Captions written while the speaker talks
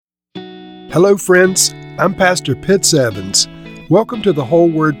Hello, friends. I'm Pastor Pitts Evans. Welcome to the Whole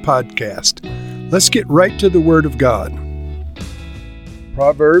Word Podcast. Let's get right to the Word of God.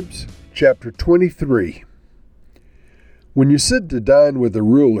 Proverbs chapter 23. When you sit to dine with a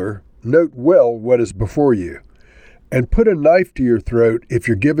ruler, note well what is before you, and put a knife to your throat if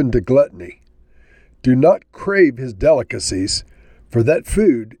you're given to gluttony. Do not crave his delicacies, for that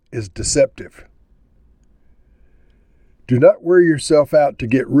food is deceptive. Do not wear yourself out to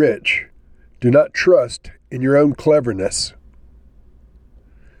get rich. Do not trust in your own cleverness.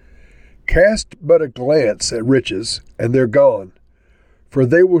 Cast but a glance at riches, and they're gone, for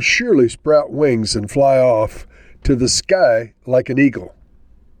they will surely sprout wings and fly off to the sky like an eagle.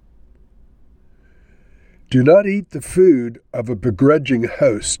 Do not eat the food of a begrudging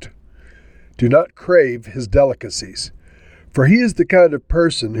host. Do not crave his delicacies, for he is the kind of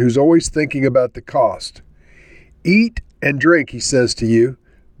person who's always thinking about the cost. Eat and drink, he says to you,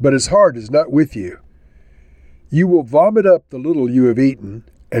 but his heart is not with you. You will vomit up the little you have eaten,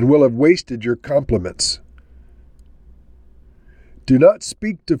 and will have wasted your compliments. Do not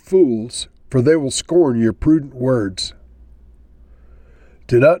speak to fools, for they will scorn your prudent words.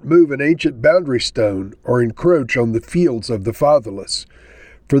 Do not move an ancient boundary stone, or encroach on the fields of the fatherless,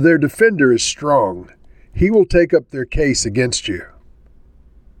 for their defender is strong. He will take up their case against you.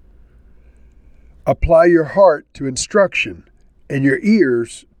 Apply your heart to instruction, and your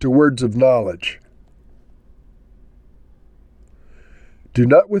ears to words of knowledge. Do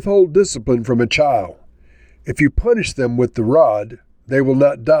not withhold discipline from a child. If you punish them with the rod, they will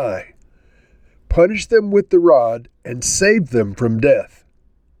not die. Punish them with the rod and save them from death.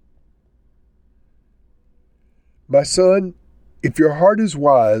 My son, if your heart is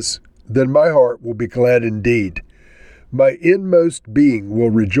wise, then my heart will be glad indeed. My inmost being will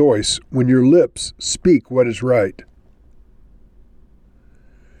rejoice when your lips speak what is right.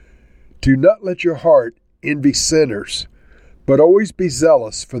 Do not let your heart envy sinners, but always be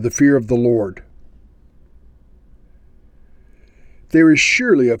zealous for the fear of the Lord. There is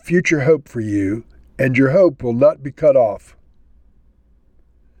surely a future hope for you, and your hope will not be cut off.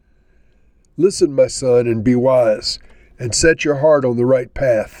 Listen, my son, and be wise, and set your heart on the right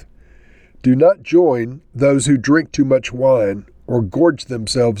path. Do not join those who drink too much wine or gorge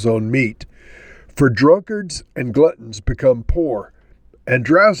themselves on meat, for drunkards and gluttons become poor, and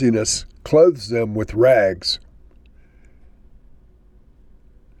drowsiness clothes them with rags.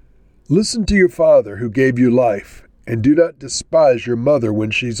 Listen to your father who gave you life, and do not despise your mother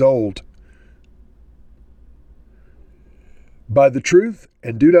when she's old. Buy the truth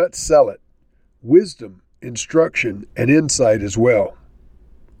and do not sell it, wisdom, instruction, and insight as well.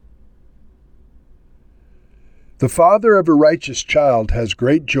 The father of a righteous child has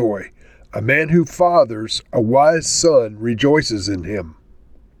great joy. A man who fathers a wise son rejoices in him.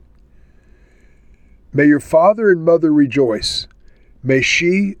 May your father and mother rejoice. May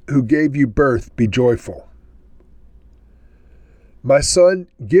she who gave you birth be joyful. My son,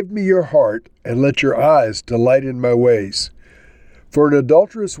 give me your heart, and let your eyes delight in my ways. For an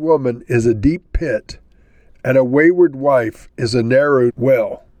adulterous woman is a deep pit, and a wayward wife is a narrow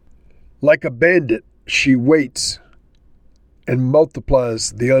well. Like a bandit, she waits and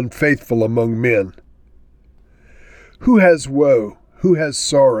multiplies the unfaithful among men. Who has woe? Who has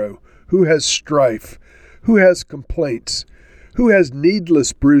sorrow? Who has strife? Who has complaints? Who has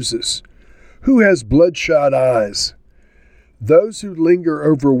needless bruises? Who has bloodshot eyes? Those who linger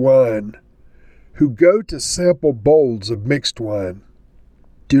over wine, who go to sample bowls of mixed wine.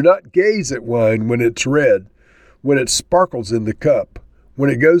 Do not gaze at wine when it's red, when it sparkles in the cup, when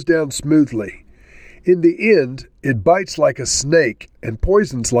it goes down smoothly. In the end, it bites like a snake and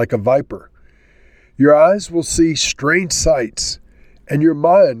poisons like a viper. Your eyes will see strange sights, and your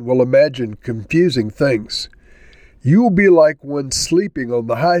mind will imagine confusing things. You will be like one sleeping on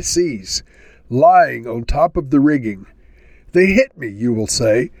the high seas, lying on top of the rigging. They hit me, you will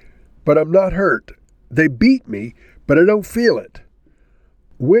say, but I'm not hurt. They beat me, but I don't feel it.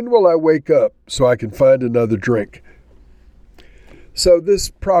 When will I wake up so I can find another drink? So this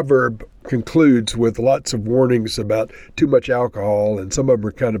proverb concludes with lots of warnings about too much alcohol, and some of them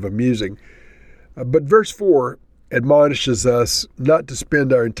are kind of amusing. But verse 4 admonishes us not to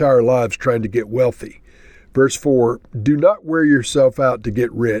spend our entire lives trying to get wealthy. Verse 4, do not wear yourself out to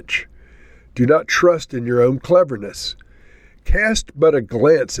get rich. Do not trust in your own cleverness. Cast but a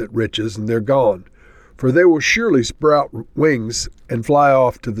glance at riches, and they're gone, for they will surely sprout wings and fly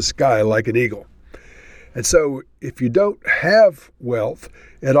off to the sky like an eagle. And so if you don't have wealth,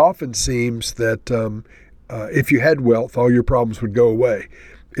 it often seems that if you had wealth, all your problems would go away.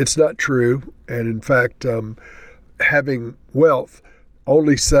 It's not true. And in fact, having wealth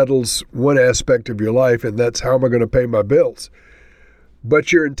only settles one aspect of your life, and that's how am I going to pay my bills.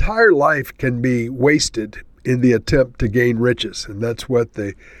 But your entire life can be wasted in the attempt to gain riches. And that's what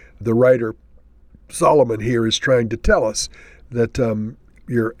the writer Solomon here is trying to tell us, that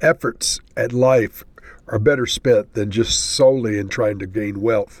your efforts at life are better spent than just solely in trying to gain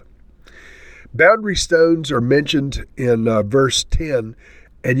wealth. Boundary stones are mentioned in verse 10,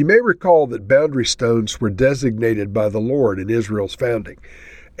 and you may recall that boundary stones were designated by the Lord in Israel's founding.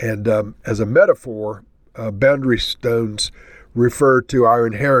 And as a metaphor, boundary stones refer to our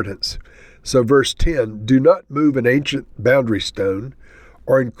inheritance. So verse 10, do not move an ancient boundary stone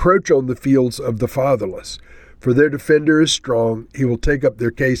or encroach on the fields of the fatherless, for their defender is strong. He will take up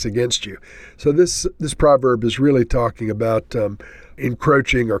their case against you. So this proverb is really talking about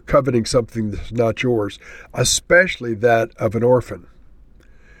encroaching or coveting something that's not yours, especially that of an orphan.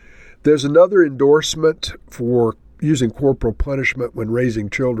 There's another endorsement for using corporal punishment when raising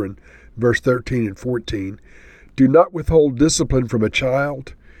children, verse 13 and 14. Do not withhold discipline from a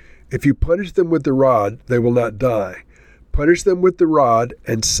child. If you punish them with the rod, they will not die. Punish them with the rod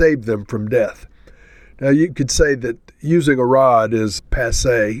and save them from death. Now, you could say that using a rod is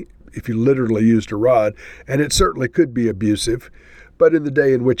passé if you literally used a rod, and it certainly could be abusive, but in the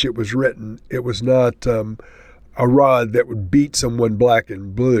day in which it was written, it was not a rod that would beat someone black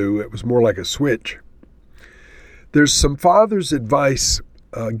and blue. It was more like a switch. There's some father's advice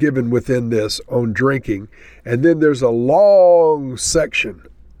given within this on drinking, and then there's a long section,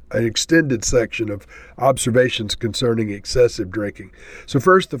 an extended section of observations concerning excessive drinking. So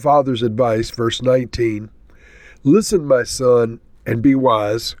first, the father's advice, verse 19, listen, my son, and be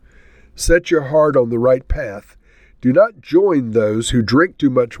wise. Set your heart on the right path. Do not join those who drink too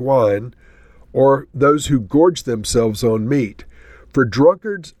much wine or those who gorge themselves on meat. For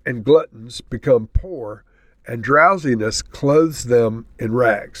drunkards and gluttons become poor, and drowsiness clothes them in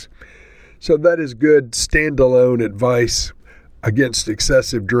rags. So that is good standalone advice against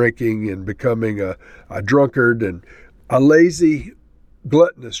excessive drinking and becoming a drunkard, and a lazy,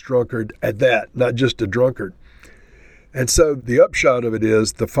 gluttonous drunkard at that, not just a drunkard. And so the upshot of it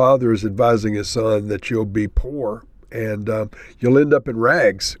is the father is advising his son that you'll be poor and you'll end up in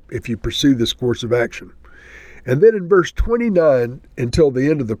rags if you pursue this course of action. And then in verse 29 until the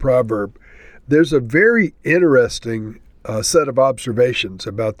end of the proverb, there's a very interesting set of observations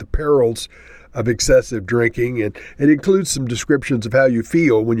about the perils of excessive drinking, and it includes some descriptions of how you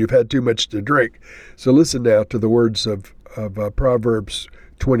feel when you've had too much to drink. So listen now to the words of Proverbs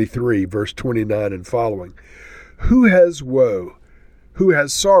 23, verse 29 and following. Who has woe? Who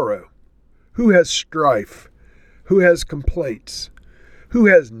has sorrow? Who has strife? Who has complaints? Who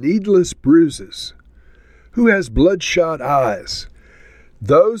has needless bruises? Who has bloodshot eyes?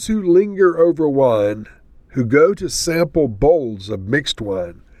 Those who linger over wine, who go to sample bowls of mixed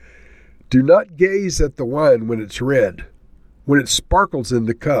wine. Do not gaze at the wine when it's red, when it sparkles in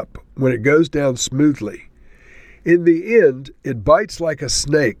the cup, when it goes down smoothly. In the end, it bites like a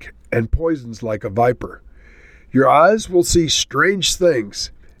snake and poisons like a viper. Your eyes will see strange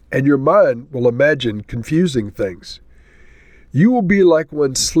things, and your mind will imagine confusing things. You will be like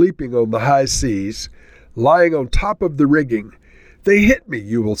one sleeping on the high seas, lying on top of the rigging. They hit me,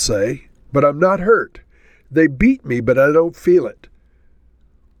 you will say, but I'm not hurt. They beat me, but I don't feel it.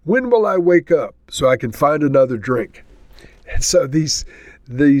 When will I wake up so I can find another drink? And so these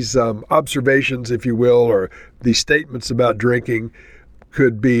observations, if you will, or these statements about drinking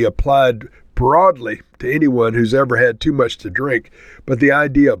could be applied broadly to anyone who's ever had too much to drink. But the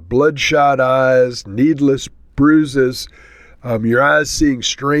idea of bloodshot eyes, needless bruises, your eyes seeing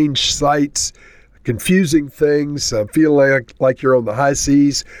strange sights, confusing things, feeling like you're on the high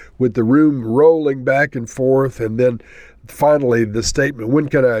seas with the room rolling back and forth, and then finally the statement, when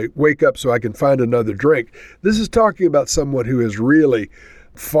can I wake up so I can find another drink? This is talking about someone who has really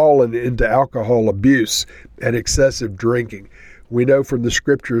fallen into alcohol abuse and excessive drinking. We know from the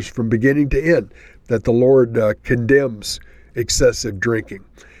scriptures from beginning to end that the Lord condemns excessive drinking.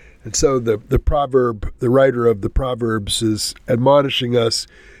 And so the writer of the Proverbs is admonishing us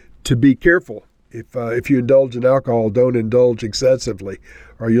to be careful. If you indulge in alcohol, don't indulge excessively,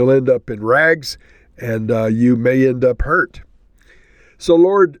 or you'll end up in rags and you may end up hurt. So,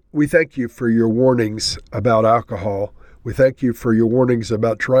 Lord, we thank you for your warnings about alcohol. We thank you for your warnings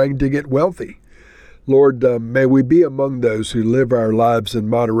about trying to get wealthy. Lord, may we be among those who live our lives in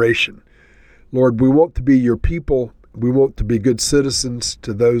moderation. Lord, we want to be your people. We want to be good citizens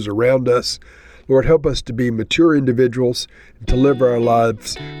to those around us. Lord, help us to be mature individuals and to live our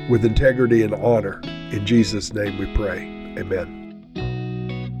lives with integrity and honor. In Jesus' name we pray. Amen.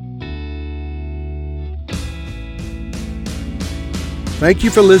 Thank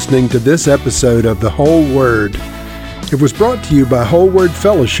you for listening to this episode of The Whole Word. It was brought to you by Whole Word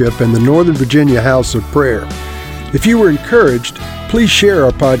Fellowship and the Northern Virginia House of Prayer. If you were encouraged, please share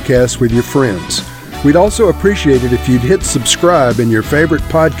our podcast with your friends. We'd also appreciate it if you'd hit subscribe in your favorite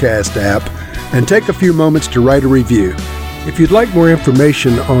podcast app and take a few moments to write a review. If you'd like more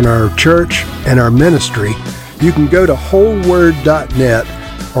information on our church and our ministry, you can go to wholeword.net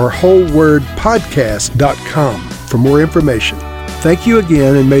or wholewordpodcast.com for more information. Thank you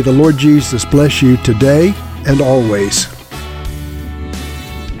again, and may the Lord Jesus bless you today and always.